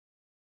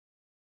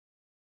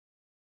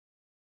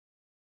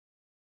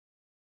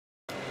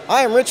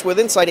Hi, I'm Rich with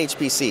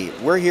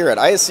insideHPC. We're here at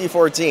ISC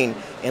 14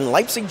 in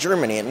Leipzig,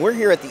 Germany, and we're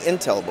here at the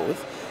Intel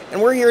booth.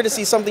 And we're here to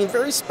see something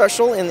very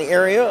special in the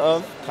area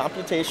of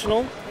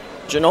computational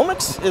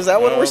genomics. Is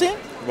that what we're seeing?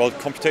 Well,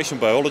 computational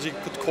biology, you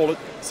could call it.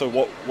 So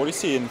what you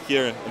see in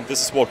here, and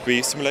this is what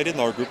we simulated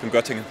in our group in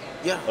Göttingen,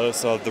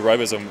 is the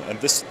ribosome.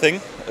 And this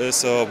thing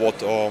is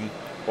what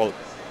well,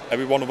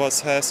 every one of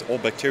us has, all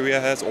bacteria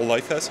has, all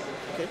life has.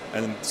 Okay.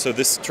 And so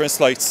this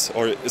translates,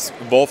 or is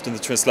involved in the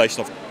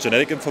translation of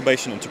genetic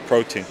information into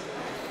protein.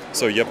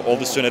 So you have all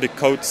this genetic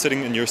code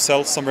sitting in your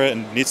cell somewhere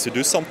and needs to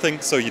do something,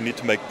 so you need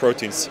to make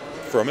proteins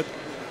from it.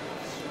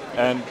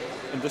 And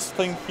in this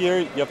thing here,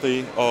 you have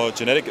the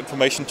genetic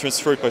information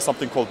transferred by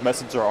something called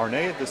messenger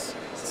RNA. This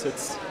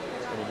sits,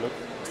 let me look,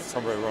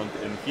 somewhere around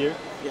in here.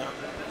 Yeah.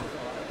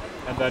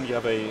 And then you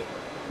have a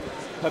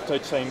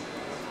peptide chain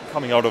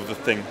coming out of the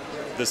thing.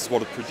 This is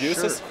what it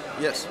produces. Sure.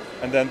 Yes.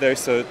 And then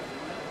there's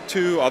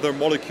two other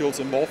molecules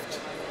involved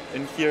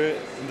in here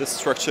in this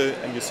structure,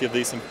 and you see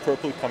these in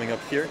purple coming up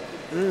here.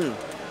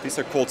 These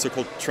are called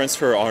so-called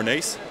transfer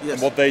RNAs. Yes.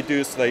 And what they do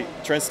is they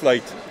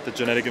translate the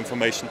genetic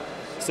information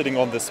sitting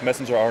on this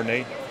messenger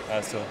RNA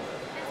as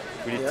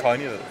really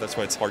tiny. That's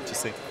why it's hard to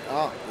see.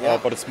 Oh, yeah.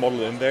 But it's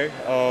modeled in there,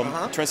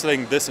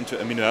 translating this into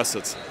amino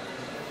acids.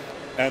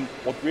 And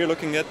what we're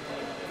looking at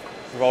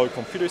with our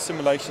computer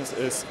simulations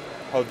is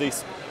how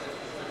these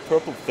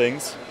purple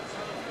things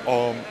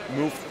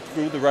move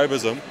through the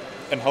ribosome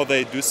and how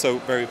they do so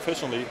very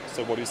efficiently.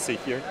 So what you see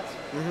here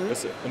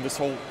is in this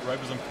whole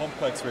ribosome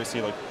complex where you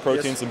see like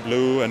proteins in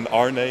blue and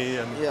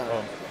RNA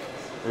and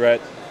red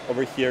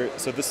over here.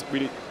 So this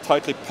really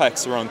tightly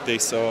packs around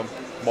these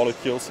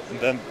molecules, and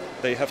then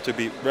they have to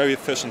be very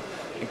efficient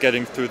in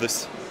getting through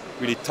this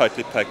really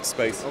tightly packed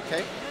space.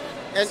 Okay.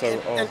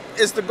 And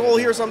is the goal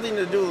here something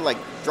to do like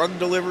drug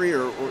delivery,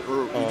 or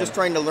are you just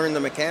trying to learn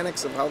the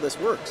mechanics of how this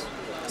works?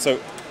 So,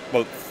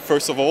 well,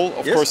 first of all,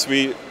 of course,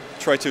 we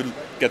try to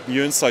get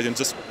new insight and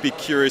just be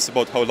curious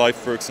about how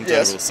life works in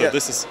general. So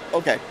this is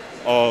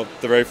the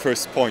very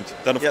first point.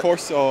 Then, of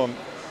course,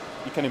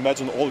 you can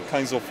imagine all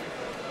kinds of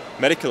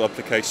medical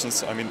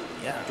applications. I mean,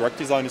 drug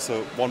design is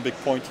one big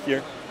point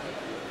here.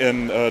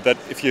 In that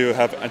if you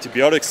have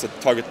antibiotics that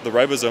target the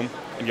ribosome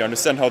and you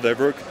understand how they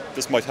work,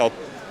 this might help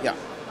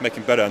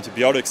making better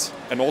antibiotics,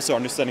 and also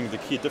understanding the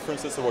key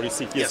differences. So what you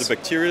see here is the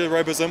bacterial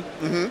ribosome.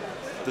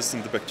 This is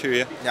in the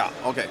bacteria. Yeah,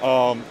 okay.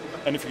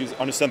 And if you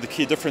understand the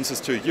key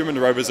differences to a human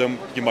ribosome,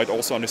 you might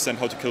also understand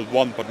how to kill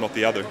one but not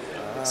the other.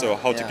 So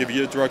how to give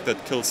you a drug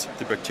that kills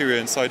the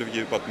bacteria inside of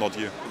you but not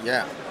you.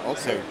 Yeah,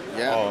 okay.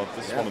 So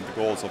this is one of the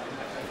goals of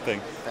the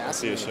thing. That's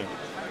the issue.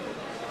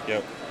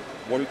 Yeah.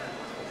 What you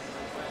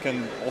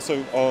can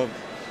also,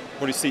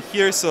 what you see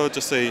here is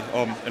just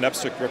an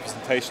abstract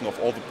representation of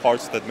all the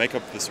parts that make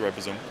up this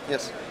ribosome.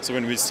 Yes. So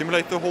when we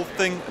simulate the whole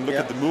thing and look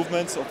at the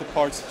movements of the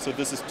parts, so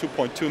this is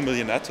 2.2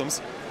 million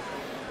atoms.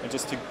 And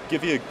just to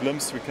give you a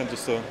glimpse, we can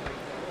just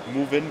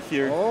move in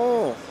here.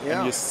 Oh, yeah.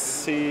 And you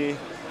see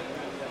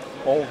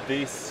all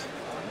these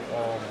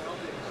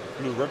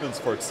blue ribbons,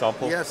 for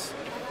example. Yes.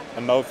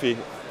 And now if we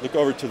look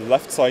over to the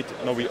left side,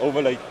 now we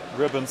overlay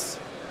ribbons.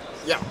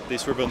 Yeah.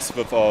 These ribbons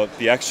with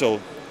the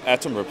actual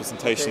atom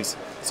representations.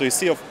 Okay. So you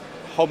see of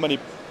how many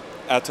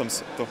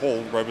atoms the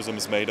whole ribosome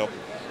is made of.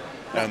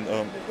 And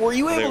were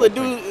you able to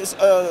do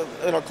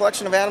a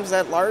collection of atoms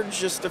that large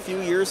just a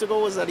few years ago?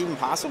 Was that even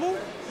possible?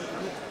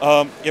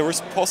 Yeah, it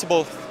was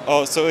possible.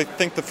 So I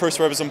think the first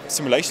ribosome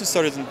simulation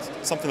started in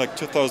something like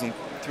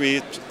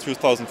 2003,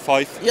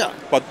 2005. Yeah.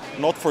 But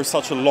not for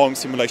such a long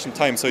simulation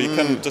time. So you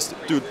can just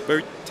do a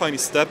very tiny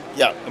step.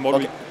 Yeah. And what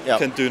we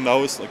can do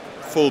now is like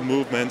full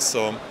movements.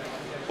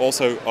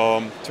 Also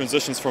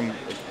transitions from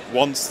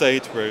one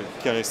state where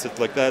they sit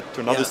like that to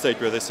another state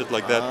where they sit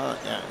like that.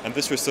 And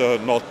this was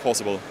not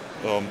possible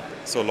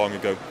so long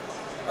ago.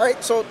 All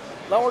right, so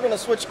now we're going to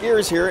switch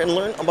gears here and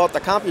learn about the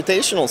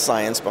computational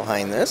science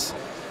behind this.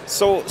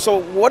 So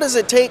what does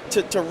it take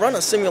to run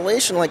a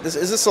simulation like this?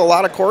 Is this a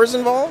lot of cores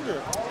involved?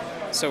 Or?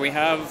 So we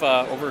have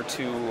over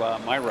to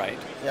my right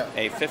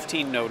a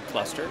 15-node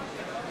cluster.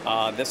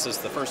 This is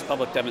the first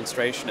public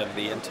demonstration of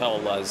the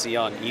Intel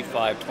Xeon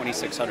Phi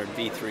 2600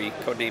 V3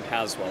 codename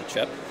Haswell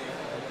chip.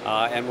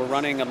 And we're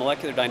running a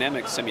molecular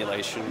dynamics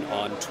simulation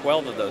on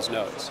 12 of those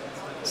nodes,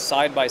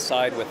 side by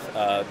side with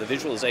the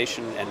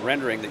visualization and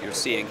rendering that you're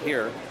seeing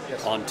here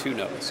on 2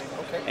 nodes.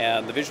 Okay.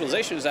 And the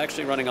visualization is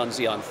actually running on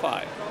Xeon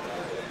Phi.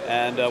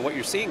 And what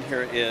you're seeing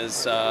here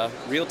is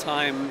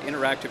real-time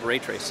interactive ray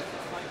tracing.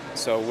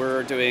 So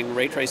we're doing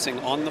ray tracing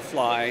on the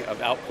fly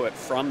of output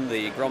from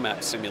the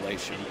GROMAP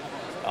simulation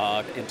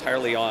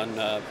entirely on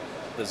the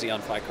Xeon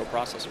Phi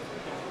coprocessor.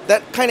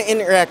 That kind of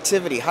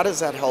interactivity, how does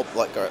that help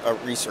like a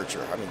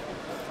researcher? I mean,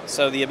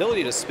 so the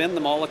ability to spin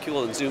the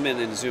molecule and zoom in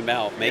and zoom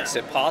out makes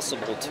it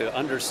possible to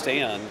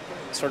understand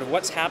sort of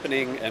what's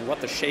happening and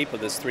what the shape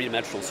of this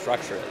three-dimensional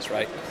structure is,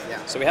 right?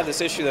 Yeah. So we have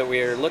this issue that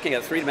we're looking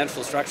at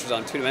three-dimensional structures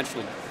on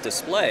two-dimensional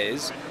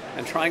displays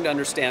and trying to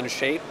understand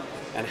shape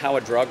and how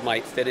a drug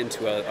might fit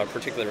into a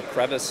particular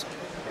crevice.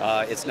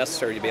 It's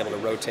necessary to be able to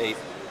rotate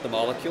the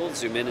molecule,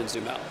 zoom in and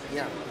zoom out.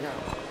 Yeah,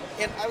 yeah.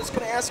 And I was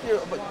going to ask you,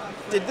 but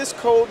did this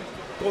code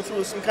go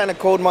through some kind of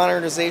code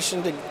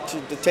modernization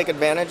to take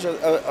advantage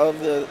of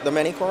the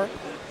many-core?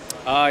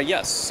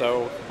 Yes.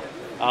 So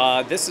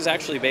this is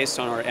actually based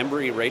on our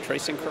Embry ray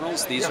tracing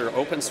kernels. These are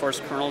open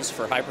source kernels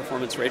for high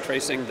performance ray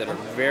tracing that are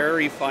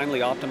very finely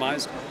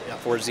optimized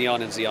for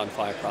Xeon and Xeon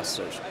Phi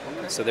processors.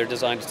 So they're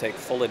designed to take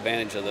full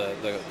advantage of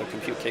the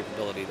compute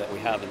capability that we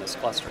have in this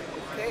cluster.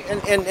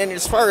 Okay. And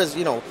as far as,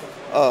 you know,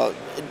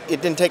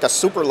 it didn't take a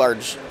super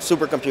large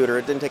supercomputer,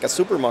 it didn't take a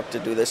supermuck to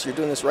do this. You're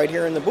doing this right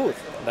here in the booth.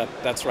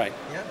 That's right.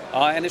 Yeah.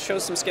 And it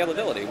shows some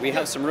scalability. We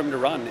have some room to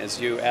run as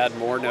you add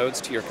more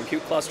nodes to your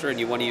compute cluster and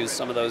you want to use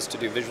some of those to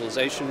do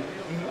visualization,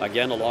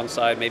 again,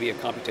 alongside maybe a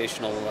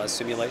computational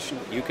simulation.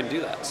 You can do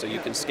that. So you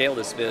can scale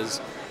this viz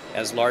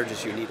as large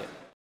as you need it.